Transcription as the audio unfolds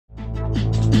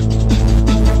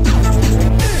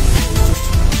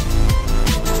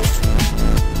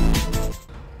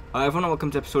Hi everyone, welcome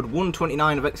to episode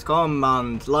 129 of Xcom,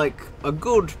 and like a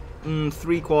good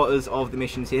 3/4 of the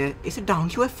missions here, it's a down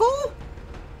UFO!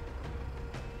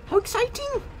 How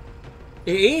exciting!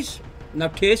 It is! Now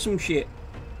taste some shit.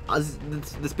 As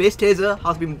the space taser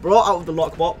has been brought out of the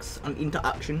lockbox and into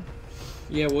action.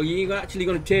 Yeah, well you're actually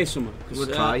going to taste some. We'll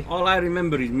try. All I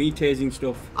remember is me tasting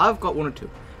stuff. I've got one or two.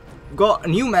 Got a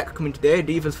new mech coming today.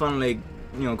 Diva's finally,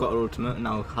 got her ultimate and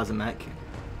now has a mech.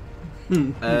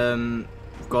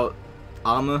 We've got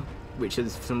armor, which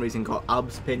has for some reason got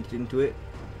abs painted into it.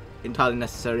 Entirely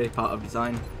necessary, part of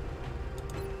design.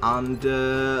 And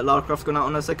Lara Croft's gone out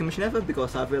on her second mission ever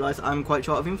because I've realised I'm quite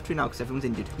short of infantry now because everyone's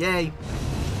injured. Yay!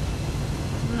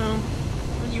 No.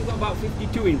 Well, you've got about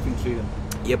 52 infantry then.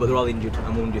 Yeah, but they're all injured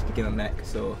and one just became a mech,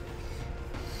 so...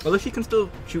 Although she can still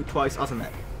shoot twice as a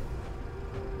mech.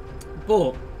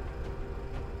 But,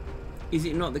 is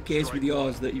it not the case with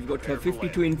yours that you've got to have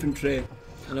 52 infantry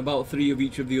and about 3 of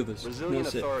each of the others?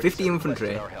 That's it. 50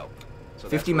 infantry,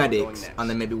 50 medics, and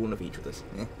then maybe one of each of us.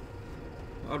 Yeah.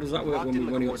 How does that work when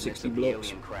we've only got 60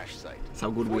 blokes? That's how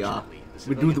good we are.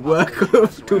 We do the work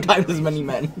of 2 times as many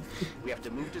men.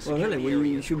 Well,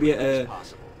 really, we should be at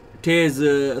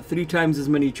tase 3 times as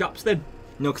many chaps then.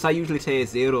 No, because I usually tase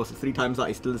 0, so 3 times that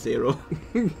is still 0.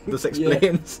 This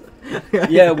explains.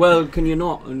 Yeah, well, can you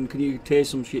not? And can you tase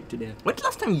some shit today? When's the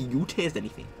last time you tased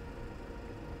anything?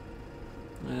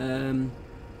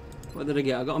 What did I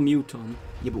get? I got a mute on.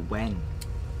 Yeah, but when?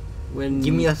 When?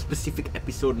 Give me a specific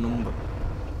episode number.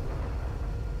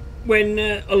 When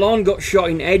Alon got shot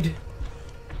in head.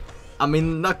 I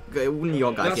mean, that when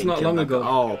your guy That's not long ago.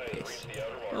 Oh, piss.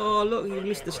 Oh, look, you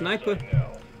missed the sniper.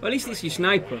 Well, at least it's your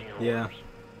sniper. Yeah.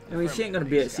 I mean, she ain't gonna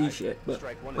be at sea shit, but...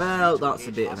 Well, that's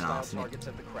a bit of an arse, isn't it?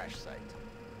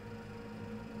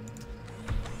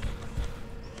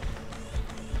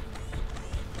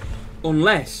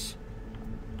 Unless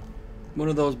one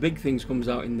of those big things comes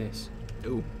out in this.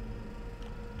 Ooh.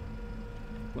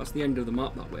 What's the end of the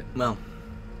map that way? Well,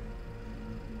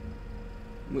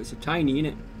 It's a tiny,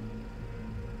 innit?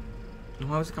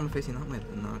 why was the camera facing that way?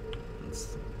 No,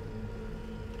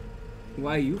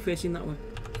 Why are you facing that way?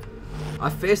 I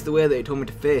faced the way that he told me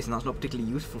to face, and that's not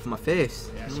particularly useful for my face.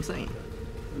 You know what I'm saying?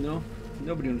 No,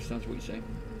 nobody understands what you're saying.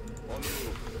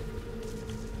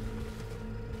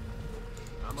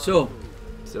 So,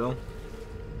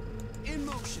 in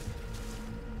motion.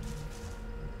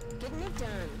 Getting it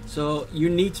done. So you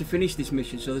need to finish this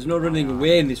mission, so there's no running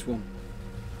away in this one.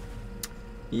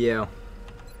 Yeah.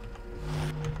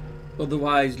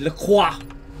 Otherwise, Le Croix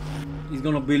is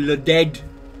gonna be Le Dead.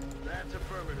 That's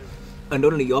affirmative. And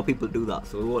only your people do that,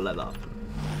 so we won't let that happen.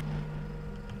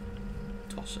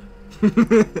 Tosser.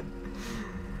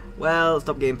 Well,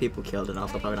 stop getting people killed and I'll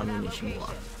stop having ammunition war.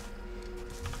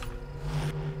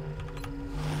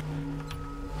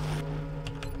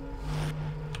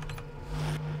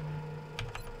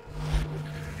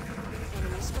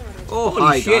 Oh, Holy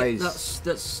hi shit,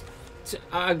 guys.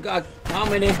 I got how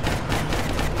many?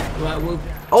 Right, well,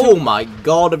 Oh my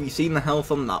god, have you seen the health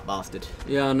on that bastard?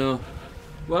 yeah, I know.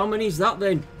 Well, how many is that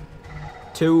then?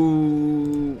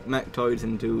 2 mechtoids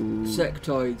and 2...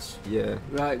 Sectoids. Yeah.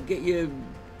 Right, get your...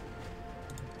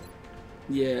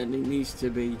 Yeah, and it needs to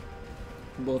be...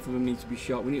 Both of them need to be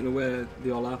shot. We need to know where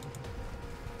they all are.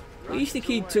 I used to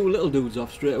keep 2 little dudes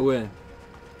off straight away.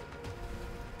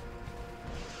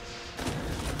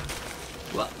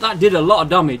 Well, that did a lot of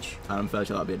damage. I'm fairly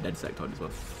sure that'd be a dead sectoid as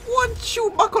well. What?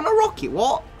 Shoot back on a rocket?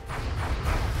 What?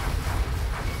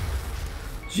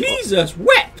 Jesus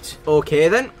wept! Okay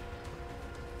then.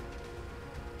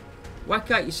 Why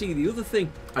can't you see the other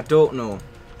thing? I don't know.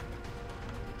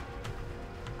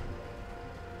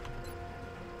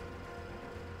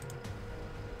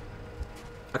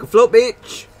 I can float,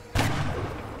 bitch.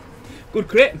 Good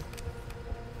crit.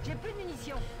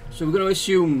 So we're going to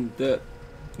assume that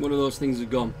one of those things is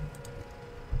gone.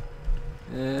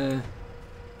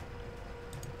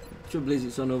 Trouble is,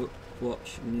 it's on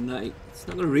Overwatch in the night. It's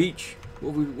not going to reach.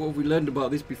 What have we learned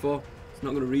about this before? It's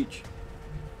not going to reach.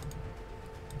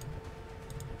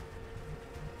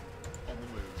 On the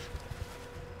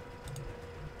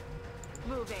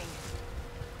move. Moving.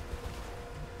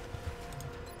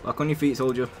 Back on your feet,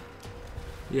 soldier.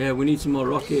 Yeah, we need some more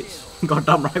rockets.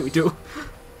 Goddamn right we do.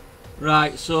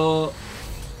 Right, so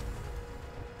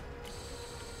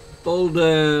old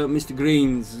Mr.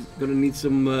 Green's gonna need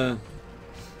some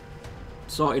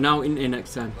sorting out in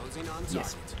next time.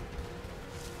 Yes.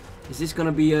 Is this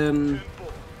gonna be a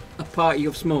party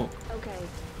of smoke? Okay.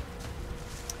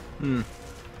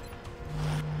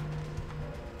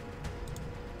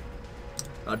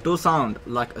 That does sound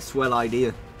like a swell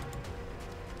idea.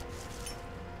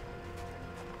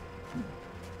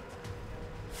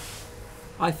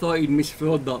 I thought he'd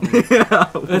misfilled that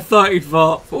one. I thought he'd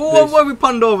thought. Oh, what have we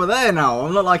panned over there now?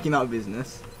 I'm not liking that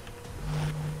business.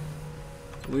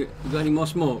 You got any more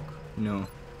smoke? No.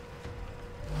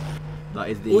 That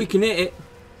is the... Oh, he can hit it.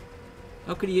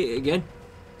 How could he hit it again?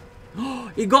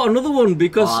 Oh, he got another one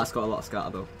because... Oh, that's got a lot of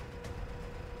scatter though.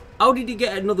 How did he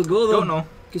get another go though? Don't know.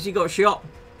 Because he got shot.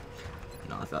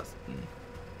 No, that's...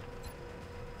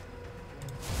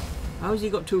 How has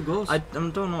he got 2 goals? I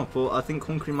don't know, but I think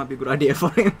hunkering might be a good idea for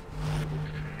him.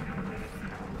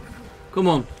 Come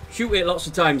on, shoot it lots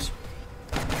of times.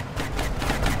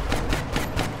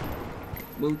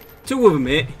 Well, 2 of them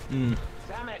hit.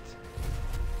 Damn it!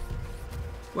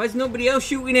 Why is nobody else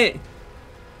shooting it?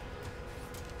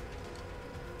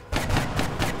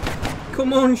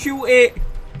 Come on, shoot it!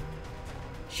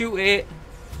 Shoot it!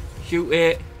 Shoot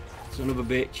it! Son of a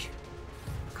bitch.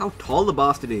 Look how tall the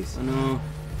bastard is. I know.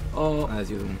 Oh, There's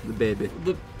you, the baby.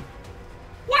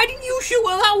 Why didn't you shoot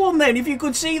at that one then, if you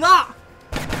could see that?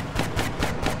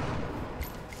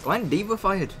 Why ain't Diva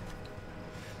fired?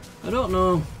 I don't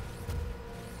know.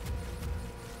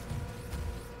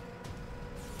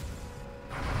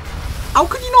 How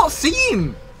could you not see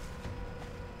him?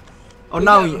 Oh,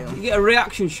 now you get a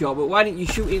reaction shot, but why didn't you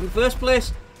shoot it in the first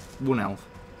place? 1 health.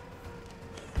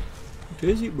 What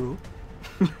is it, bro?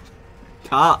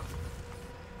 Can't.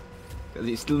 Because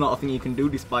it's still not a thing you can do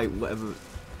despite whatever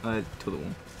to the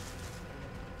one.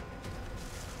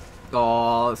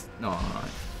 Oh, no, alright.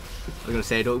 I was going to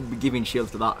say, don't be giving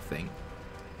shields to that thing.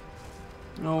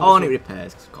 No, Oh, and it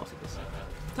repairs, 'cause of course it does.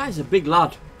 That is a big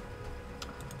lad.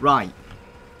 Right.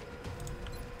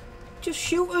 Just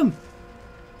shoot him.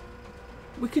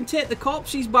 We can take the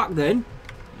corpses back then.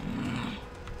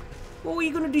 What, were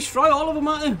you going to destroy all of them,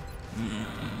 aren't you?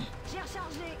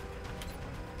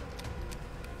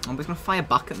 Oh, but he's going to fire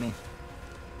back at me.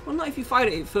 Well, not if you fire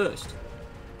at it first.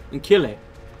 And kill it.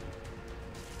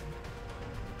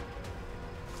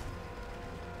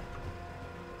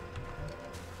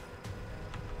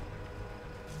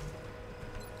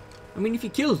 I mean, if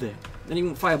you killed it, then he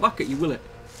won't fire back at you, will it?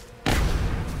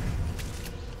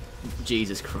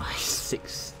 Jesus Christ.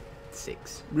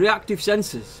 6. Reactive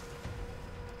sensors.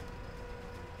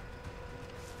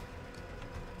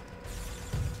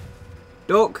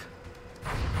 Duck.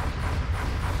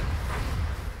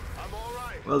 I'm all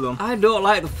right. Well done. I don't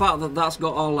like the fact that that's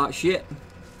got all that shit.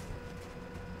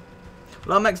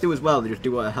 Well, our mechs do as well. They just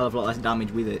do a hell of a lot less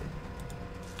damage with it.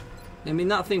 I mean,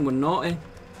 that thing was naughty.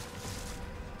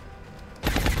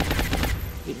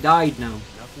 It died now.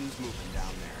 Nothing's moving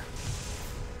down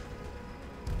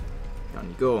there. Down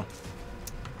you go.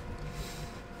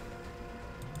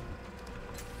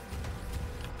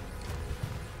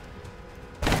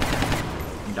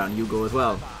 And down you go as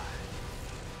well.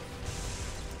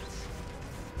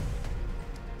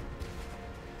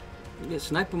 You get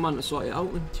Sniper Man to sort it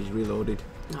out then. She's reloaded.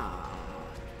 Ah.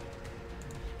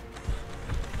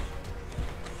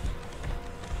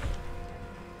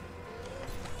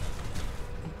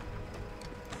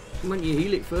 Why don't you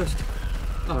heal it first?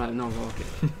 Alright, no, okay.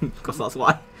 Because that's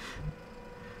why.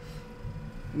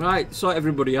 Right, sort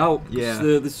everybody out. 'Cause, Yeah.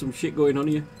 There's some shit going on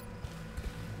here.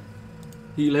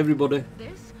 Heal everybody.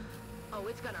 This? Oh,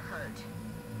 it's gonna hurt.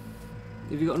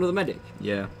 Have you got another medic?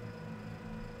 Yeah.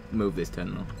 Move this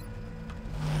turn though.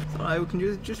 It's alright, we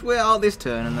can just wait out this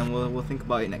turn and then we'll think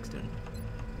about it next turn.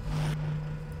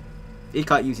 He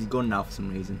can't use his gun now for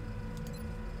some reason.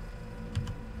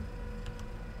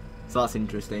 So that's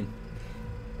interesting.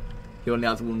 He only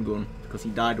has 1 gun because he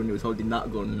died when he was holding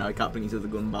that gun and now he can't bring his other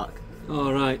gun back.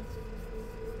 Alright.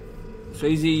 So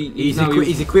is he...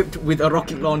 He's equipped with a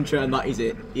rocket launcher and that is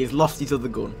it. He's lost his other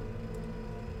gun.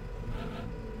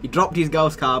 He dropped his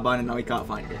Gauss carbine and now he can't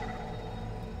find it.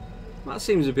 That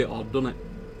seems a bit odd, doesn't it?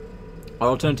 Or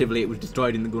alternatively, it was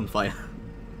destroyed in the gunfire.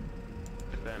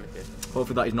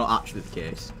 Hopefully that is not actually the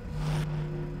case.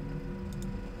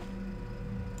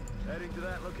 Heading to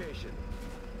that location.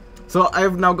 So I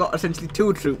have now got essentially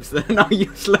 2 troops that are now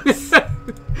useless.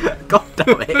 God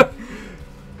damn it.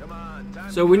 Come on,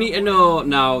 time So we need to know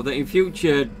now that in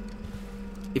future...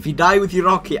 If you die with your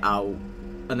rocket out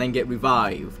and then get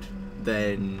revived,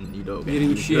 then you don't get You're to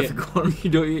in use the shit. other gun. You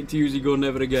don't get to use your gun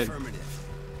ever again. Affirmative.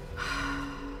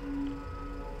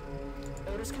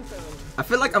 Orders confirmed. I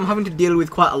feel like I'm having to deal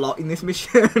with quite a lot in this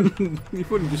mission.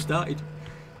 You've only just started.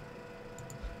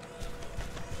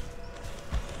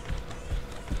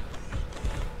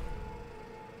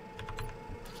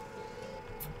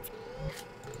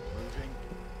 Moving.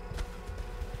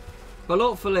 Well,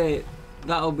 hopefully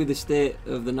that'll be the state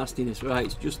of the nastiness, right?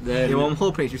 It's just there. Yeah, well, I'm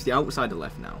hoping it's just the outsider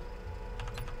left now.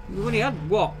 We've only had,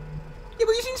 what? Yeah,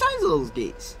 but he's inside those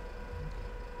gates.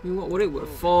 I mean, what were it?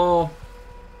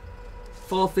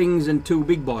 Four things and 2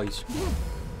 big boys.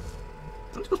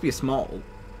 It's not supposed to be a small.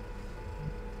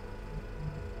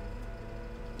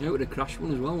 Yeah, it would have crashed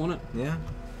one as well, wasn't it? Yeah.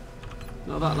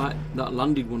 No, that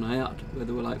landed one I had, where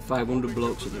there were like 500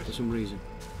 blokes in it for some reason.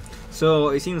 So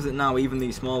it seems that now even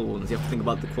these small ones, you have to think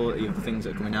about the quality of the things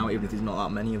that are coming out, even if there's not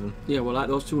that many of them. Yeah, well, like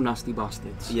those 2 nasty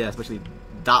bastards. Yeah, especially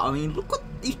that. I mean, look,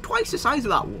 he's twice the size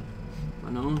of that one. I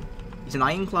know. He's an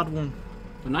ironclad one.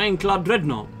 An ironclad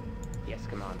dreadnought. Yes,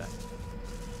 Commander.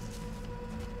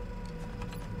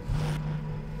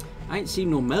 I ain't seen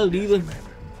no meld either.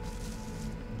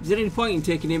 Is there any point in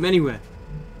taking him anywhere?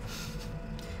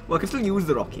 Well, I can still use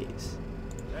the rockets.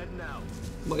 Heading out.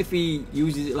 What if he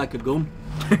uses it like a gun?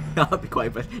 That'd be quite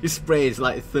impressive. He sprays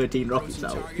like 13 rockets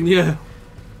out. Yeah.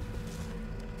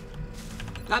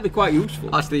 That'd be quite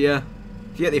useful. Actually, yeah.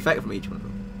 If you get the effect from each one of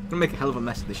them, it's gonna make a hell of a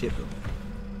mess of the ship, though.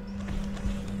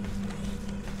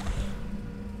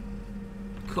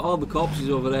 Got all the corpses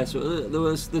over there. So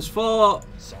there's 4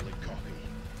 Solid copy.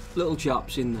 little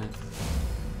chaps in there,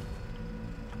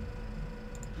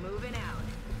 Moving out.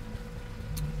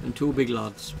 and 2 big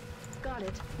lads. Got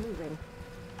it. Moving.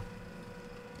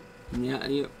 And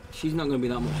yeah, she's not going to be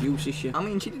that much use, is she? I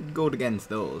mean, she did go against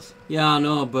those. Yeah, I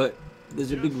know, but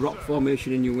there's a big rock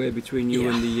formation in your way between you Yeah.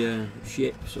 and the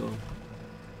ship, so.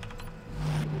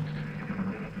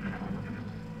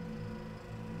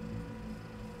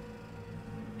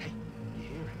 Hey, you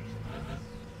hear anything?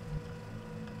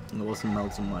 And there was some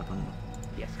meld somewhere, apparently.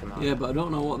 Yes, Commander. Yeah, but I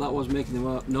don't know what that was making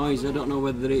the noise. I don't know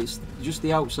whether it's just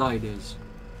the outside is.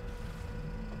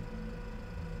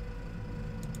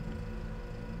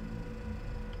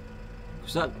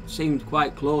 Because that seemed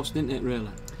quite close, didn't it, really?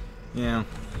 Yeah.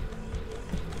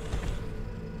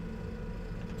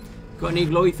 Got any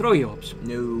glowy throwy orbs?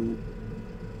 No.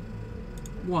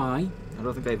 Why? I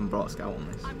don't think I even brought a scout on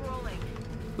this. I'm rolling.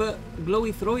 But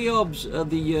glowy throwy orbs are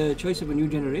the choice of a new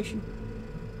generation.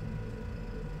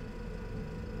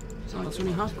 Oh, that's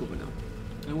only hardcover now.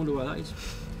 I wonder why that is.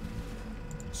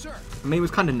 Sir. I mean, it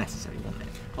was kind of necessary, wasn't it?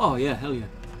 Oh yeah, hell yeah.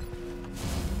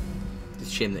 It's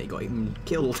a shame that he got him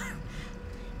killed.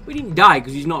 We didn't die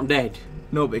because he's not dead.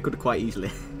 No, but it could have quite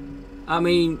easily. I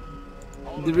mean,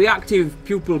 the reactive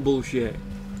pupil bullshit,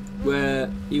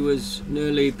 where he was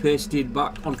nearly pasted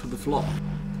back onto the floor,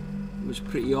 was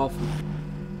pretty awful.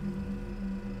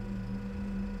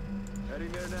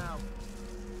 Heading there now.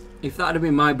 If that had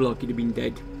been my bloke, he'd have been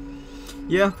dead.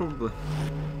 Yeah, probably.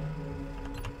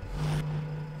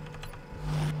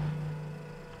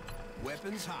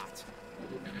 Weapons hot.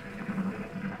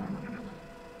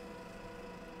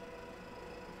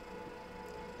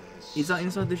 Is that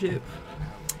inside the ship?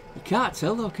 You can't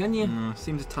tell though, can you? No,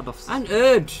 seems a tad off. I hadn't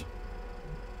heard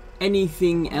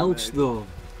anything else though.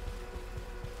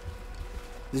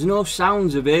 There's no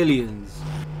sounds of aliens.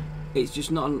 It's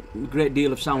just not a great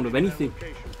deal of sound of anything.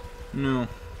 No.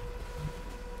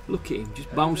 Look at him,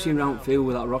 just bouncing around field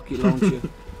with that rocket launcher.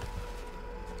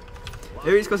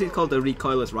 Maybe it's because it's called a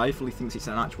recoilless rifle. He thinks it's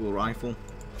an actual rifle.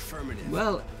 Affirmative.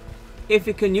 Well, if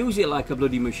he can use it like a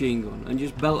bloody machine gun and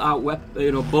just belt out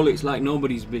bullets like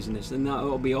nobody's business, then that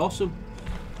would be awesome.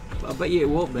 But I bet you it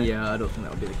won't be. Yeah, I don't think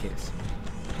that would be the case.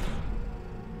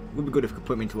 Would be good if we could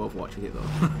put him into Overwatch with it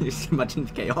though. Just imagine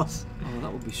the chaos. Oh,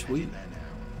 that would be sweet. There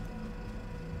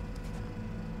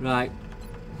now. Right.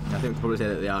 I think we could probably say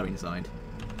that they are inside.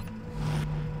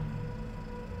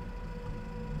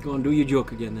 Go on, do your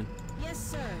joke again then. Yes,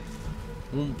 sir.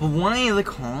 Well, but why are they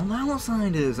called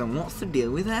outsiders, and what's the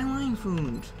deal with airline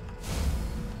food?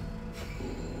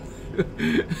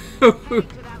 Heading to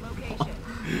that location.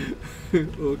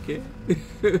 Okay.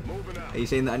 Moving out. Are you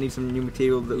saying that I need some new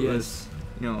material that Yes. was,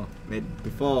 you know, made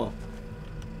before?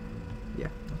 Yeah,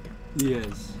 okay.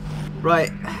 Yes.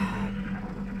 Right.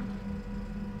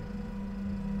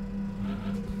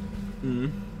 Hmm.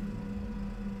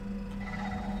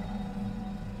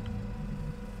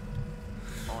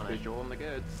 On a show 'em the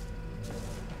goods.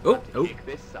 Oh, Oh. Pick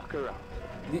this sucker up.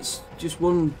 it's just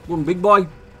one big boy.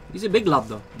 He's a big lad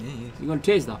though. Yeah, yeah. You gonna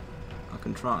tase that? I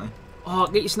can try. Oh,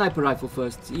 get your sniper rifle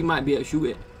first. You might be able to shoot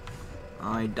it.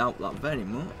 I doubt that very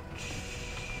much.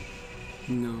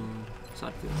 No.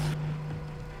 Sad face.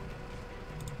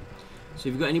 So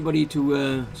have you got anybody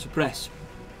to suppress?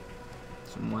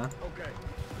 Somewhere. Okay.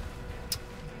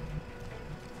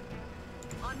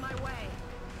 On my way.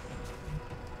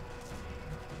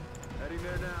 Heading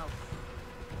there now.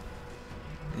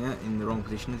 Yeah, in the wrong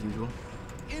position as usual.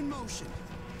 In motion.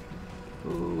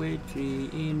 Poetry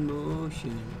in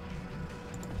motion.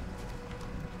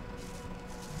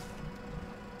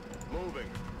 Moving.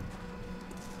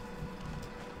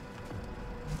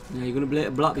 Yeah, you're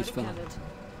gonna black this Got it fella. covered.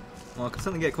 Well, I can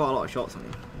certainly get quite a lot of shots on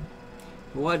him.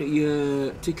 Well, why don't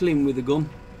you tickle him with a gun?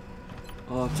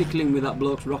 Or tickle him with that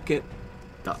bloke's rocket?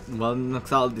 Well, because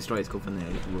that'll destroy his cover and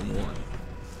then it'll run water.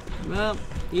 Well,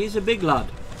 he's a big lad.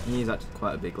 He is actually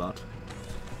quite a big lad.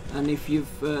 And if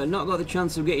you've not got the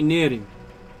chance of getting near him,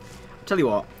 I'll tell you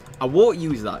what, I won't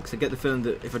use that because I get the feeling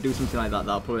that if I do something like that,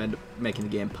 that'll probably end up making the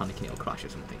game panic and it'll crash or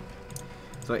something.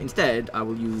 So instead, I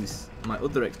will use my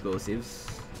other explosives,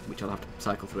 which I'll have to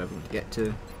cycle through everyone to get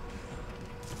to.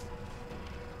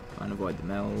 Try and avoid the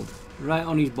meld. right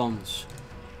on his bonds.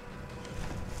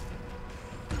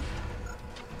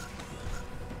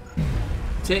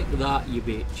 Take that, you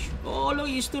bitch. Oh, look,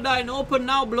 you stood out in open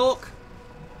now, bloke.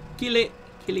 Kill it.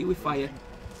 Kill it with fire.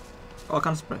 Oh, I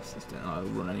can suppress this. I'll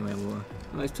run anyway. Will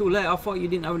Oh, it's too late. I thought you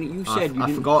didn't have any. You I? said you I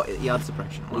didn't. forgot he had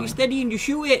suppression. Well, you Right. steady and you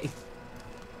shoot it.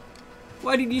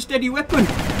 Why did you steady weapon?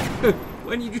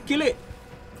 Why didn't you just kill it?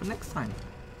 For next time.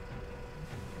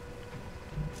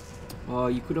 Oh,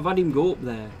 you could have had him go up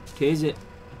there. Tase it.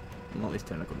 Not this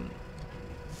turn, I couldn't.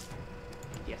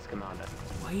 Yes, Commander.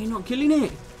 Why are you not killing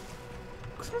it?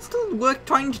 Because I'm still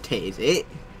trying to tase it.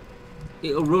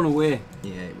 It'll run away.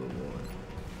 Yeah, it will.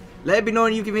 Let it be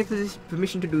known you give me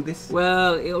permission to do this.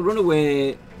 Well, it'll run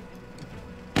away.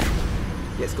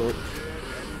 Let's go.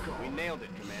 We nailed it,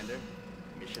 Commander.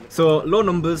 Mission So, low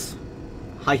numbers,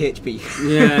 high HP.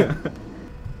 Yeah.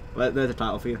 Well, there's a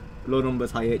title for you. Low numbers,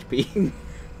 high HP.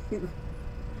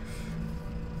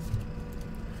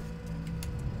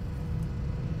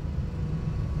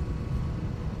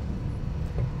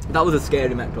 That was a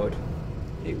scary Mectoid.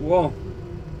 It was.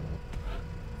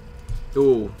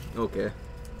 Oh, okay.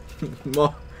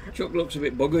 More. Chuck looks a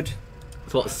bit buggered.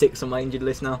 It's what, 6 on my injured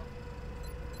list now?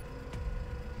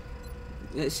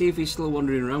 Let's see if he's still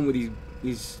wandering around with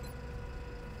his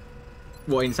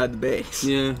What, inside the base?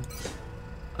 yeah.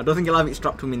 I don't think he'll have it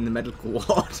strapped to him in the medical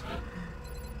ward.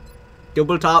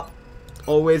 Double tap.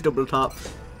 Always double tap.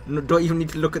 No, don't even need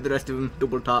to look at the rest of them.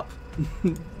 Double tap.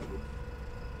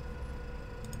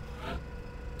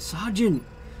 Sergeant.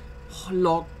 Oh,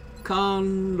 lock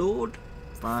can load.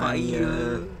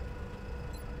 Fire.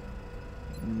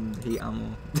 Heat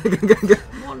ammo.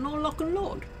 What, no lock and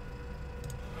load?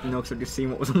 No, because I've just seen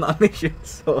what was on that mission,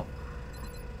 so...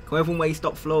 Can we have one where you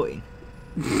stop floating?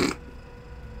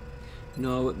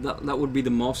 No, that would be the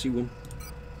mossy one.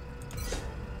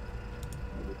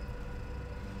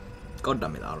 God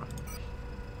damn it, Lara.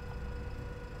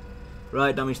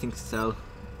 Right, damage things to sell.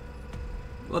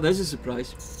 Well, there's a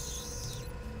surprise.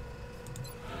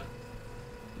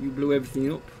 You blew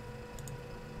everything up.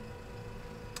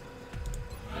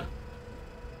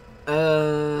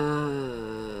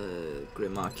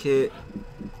 Grimar kit.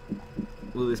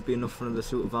 Will this be enough for another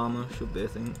suit of armour? Should be, I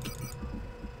think.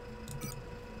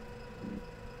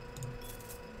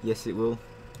 Yes, it will.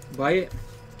 Buy it.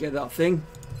 Get that thing.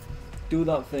 Do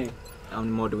that thing. How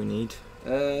many more do we need?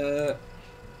 4.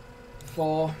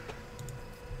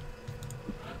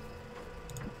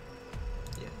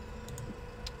 Yeah.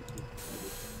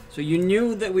 So you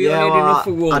knew that we only had enough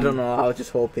for one. I don't know, I was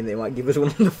just hoping they might give us one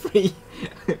on the free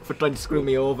for trying to screw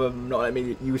me over and not let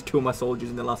me use 2 of my soldiers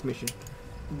in the last mission.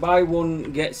 Buy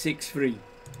 1, get 6 free.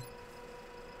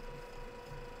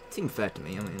 Seemed fair to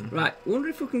me, I mean. Right, wonder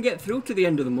if we can get through to the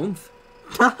end of the month.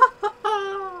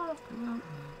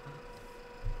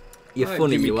 You're Right,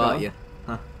 funny, Jimmy you Carr. are you?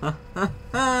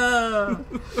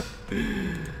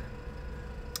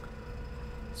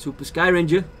 Super Sky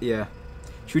Ranger. Yeah.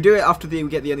 Should we do it after we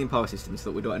get the alien power system so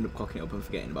that we don't end up cocking it up and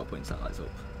forgetting about putting satellites up?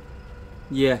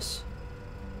 Yes.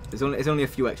 It's only a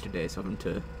few extra days for them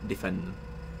to defend them.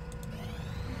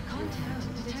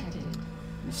 Contact detected.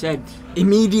 You said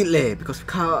Immediately, because we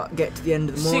can't get to the end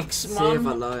of the month. 6 Save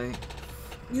man. a lie.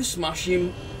 you smash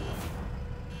him.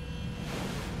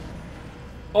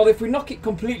 Or if we knock it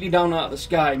completely down out of the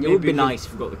sky, It maybe would be we- nice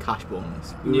if we got the cash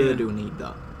bonus. We Yeah. really do need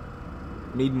that.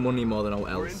 We need money more than all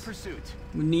We're in else. pursuit.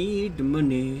 We need the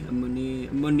money,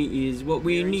 and money is what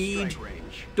we We're in need. strike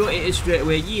range. Don't hit it straight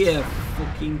away, yeah,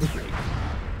 fucking straight.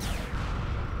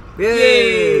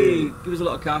 Yay! Yay! Give us a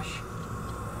lot of cash.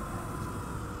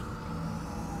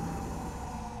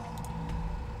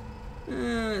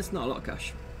 It's not a lot of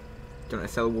cash. Do you want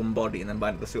to sell one body and then buy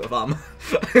another suit of armour?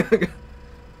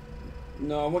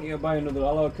 No, I want you to buy another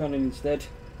alloy cannon instead.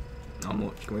 How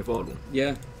much? Can we afford one?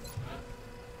 Yeah.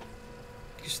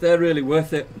 Because they're really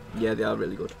worth it. Yeah, they are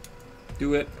really good.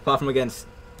 Do it. Apart from against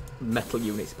metal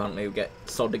units, apparently, we get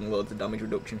sodding loads of damage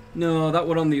reduction. No, that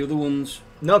one on the other ones.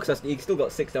 No, because you still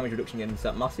got 6 damage reduction against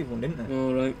that massive one, didn't they?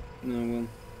 Alright. No, well.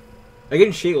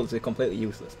 Against shields, they're completely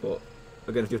useless, but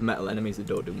against just metal enemies, they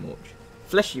don't do much.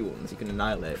 fleshy ones you can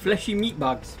annihilate. Fleshy meat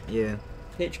bags. Yeah.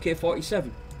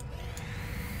 HK-47.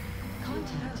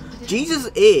 Jesus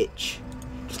H.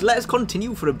 Just let us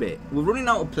continue for a bit. We're running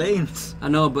out of planes. I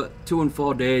know, but 2 and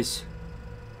 4 days.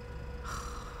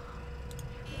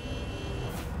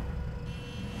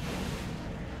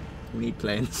 We need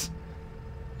planes.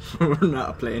 We're running out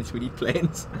of planes. We need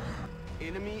planes.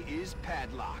 Enemy is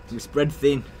padlocked. We spread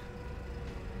thin.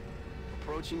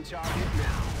 Approaching target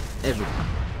now. Everywhere.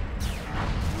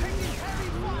 Taking heavy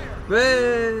fire.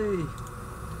 Hey!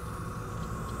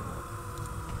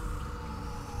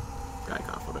 I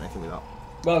can't afford anything with that.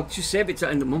 Well, just save it to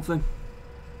the end of the month then.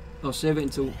 Or save it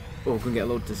until... Oh, we can get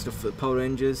loads of stuff for the Power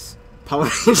Rangers. Power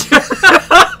Rangers.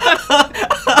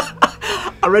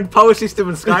 I read Power System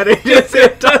and Sky Ranger at the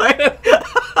same time.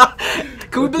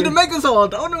 Can we build a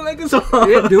Megazord? I want a Megazord.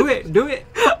 Yeah, do it, do it.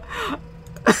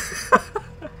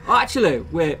 Oh, actually,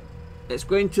 wait. Let's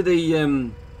go into the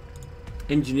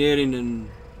engineering and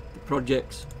the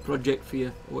project for you,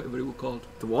 or whatever it was called.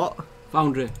 The what?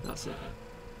 Foundry, that's it.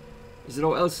 Is there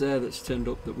what else there that's turned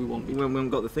up that we want? We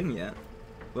haven't got the thing yet.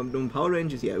 We haven't done Power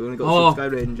Rangers yet. We only got Oh. Sky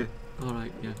Ranger.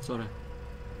 Alright, yeah, sorry.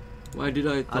 Why did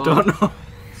I... I don't know.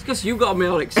 It's because you got me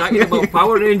all excited about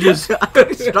Power Rangers. I got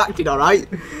distracted, alright?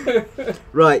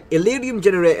 Right, Illyrium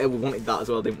Generator, we wanted that as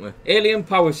well, didn't we? Alien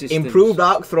power systems. Improved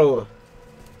Arc Thrower.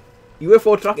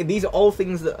 UFO Tracker, these are all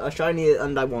things that are shiny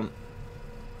and I want.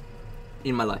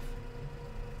 In my life.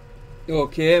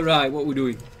 Okay, right, what are we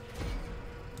doing?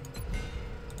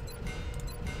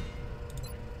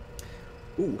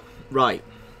 Ooh, right.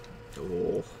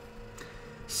 Oh.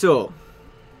 So,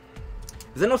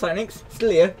 is there no Cynics?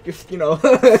 Still here, just, you know.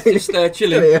 Just chilling.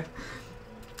 Still here.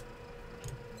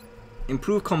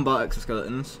 Improved combat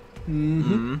exoskeletons.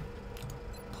 Mm-hmm.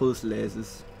 Pulse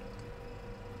lasers.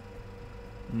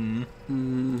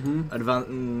 Mm-hmm. Advanced.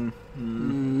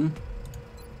 Mm-hmm.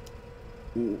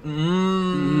 Ooh.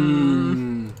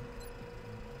 Mm.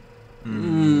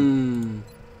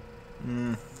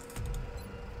 Mm.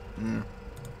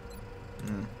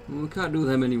 Well, we can't do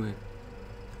them anyway.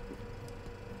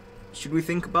 Should we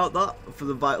think about that for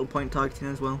the vital point targeting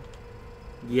as well?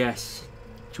 Yes.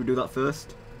 Should we do that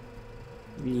first?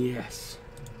 Yes.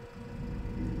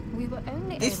 We were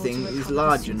only This able thing to is recover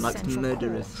large the and suit's likes central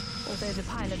murderous. core, although the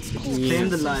pilot's core Claim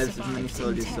the also lives of many survived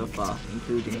soldiers so intact. far,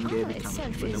 including The armor David itself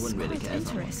Cameron, but no is one really quite cares.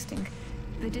 interesting.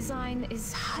 The design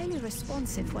is highly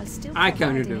responsive while still I kinda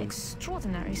providing do.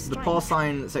 extraordinary The strength.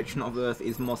 porcine section of Earth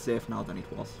is more safe now than it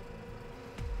was.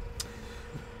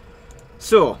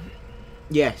 So,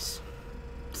 yes,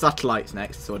 satellites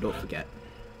next, so I don't forget.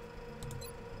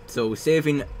 So we're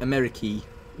saving America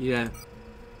Yeah.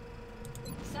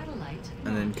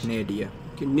 and then Canada.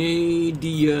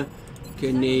 Canada.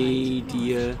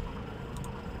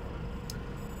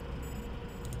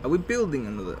 Are we building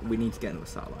another? We need to get another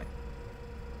satellite.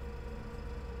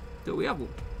 Do we have one?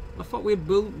 I thought we're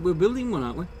building one,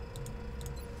 aren't we?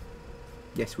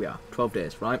 Yes, we are. 12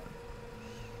 days, right?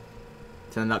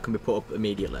 So then that can be put up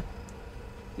immediately.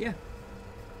 Yeah.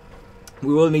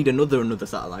 We will need another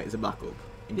satellite as a backup.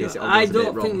 In case it all I goes a bit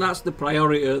don't wrong. think that's the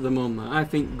priority at the moment. I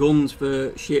think guns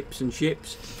for ships and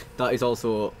ships. That is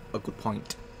also a good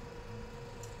point.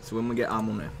 So when we get our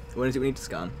money, when is it we need to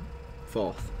scan?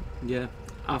 4th. Yeah,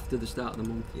 after the start of the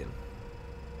month. Yeah.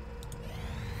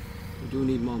 We do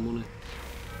need more money.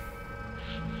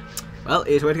 Well,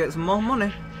 here's where to get some more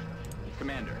money.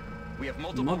 Commander, we have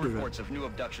multiple Moderate. reports of new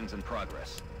abductions in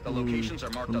progress. The locations are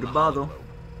marked on the Underbado. hologlobe.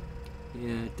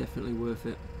 Yeah, definitely worth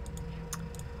it.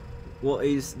 What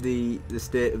is the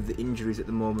state of the injuries at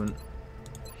the moment?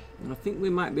 And I think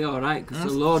we might be alright because the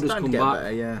It's Lord has starting come to get back.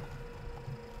 better, yeah.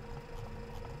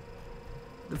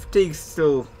 The fatigue's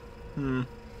still...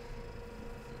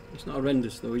 It's not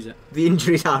horrendous though, is it? The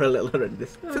injuries are a little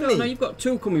horrendous. No, For no, me. no, you've got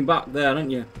 2 coming back there, haven't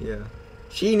you? Yeah.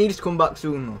 She needs to come back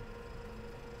soon though.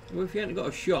 Well, if you hadn't got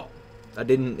a shot. I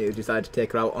didn't. It was decided to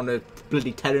take her out on a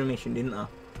bloody terror mission, didn't I?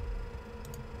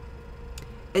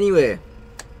 Anyway,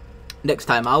 next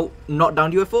time out, not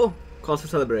down UFO. Cause for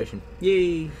celebration.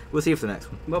 Yay! We'll see you for the next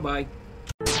one. Bye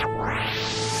bye.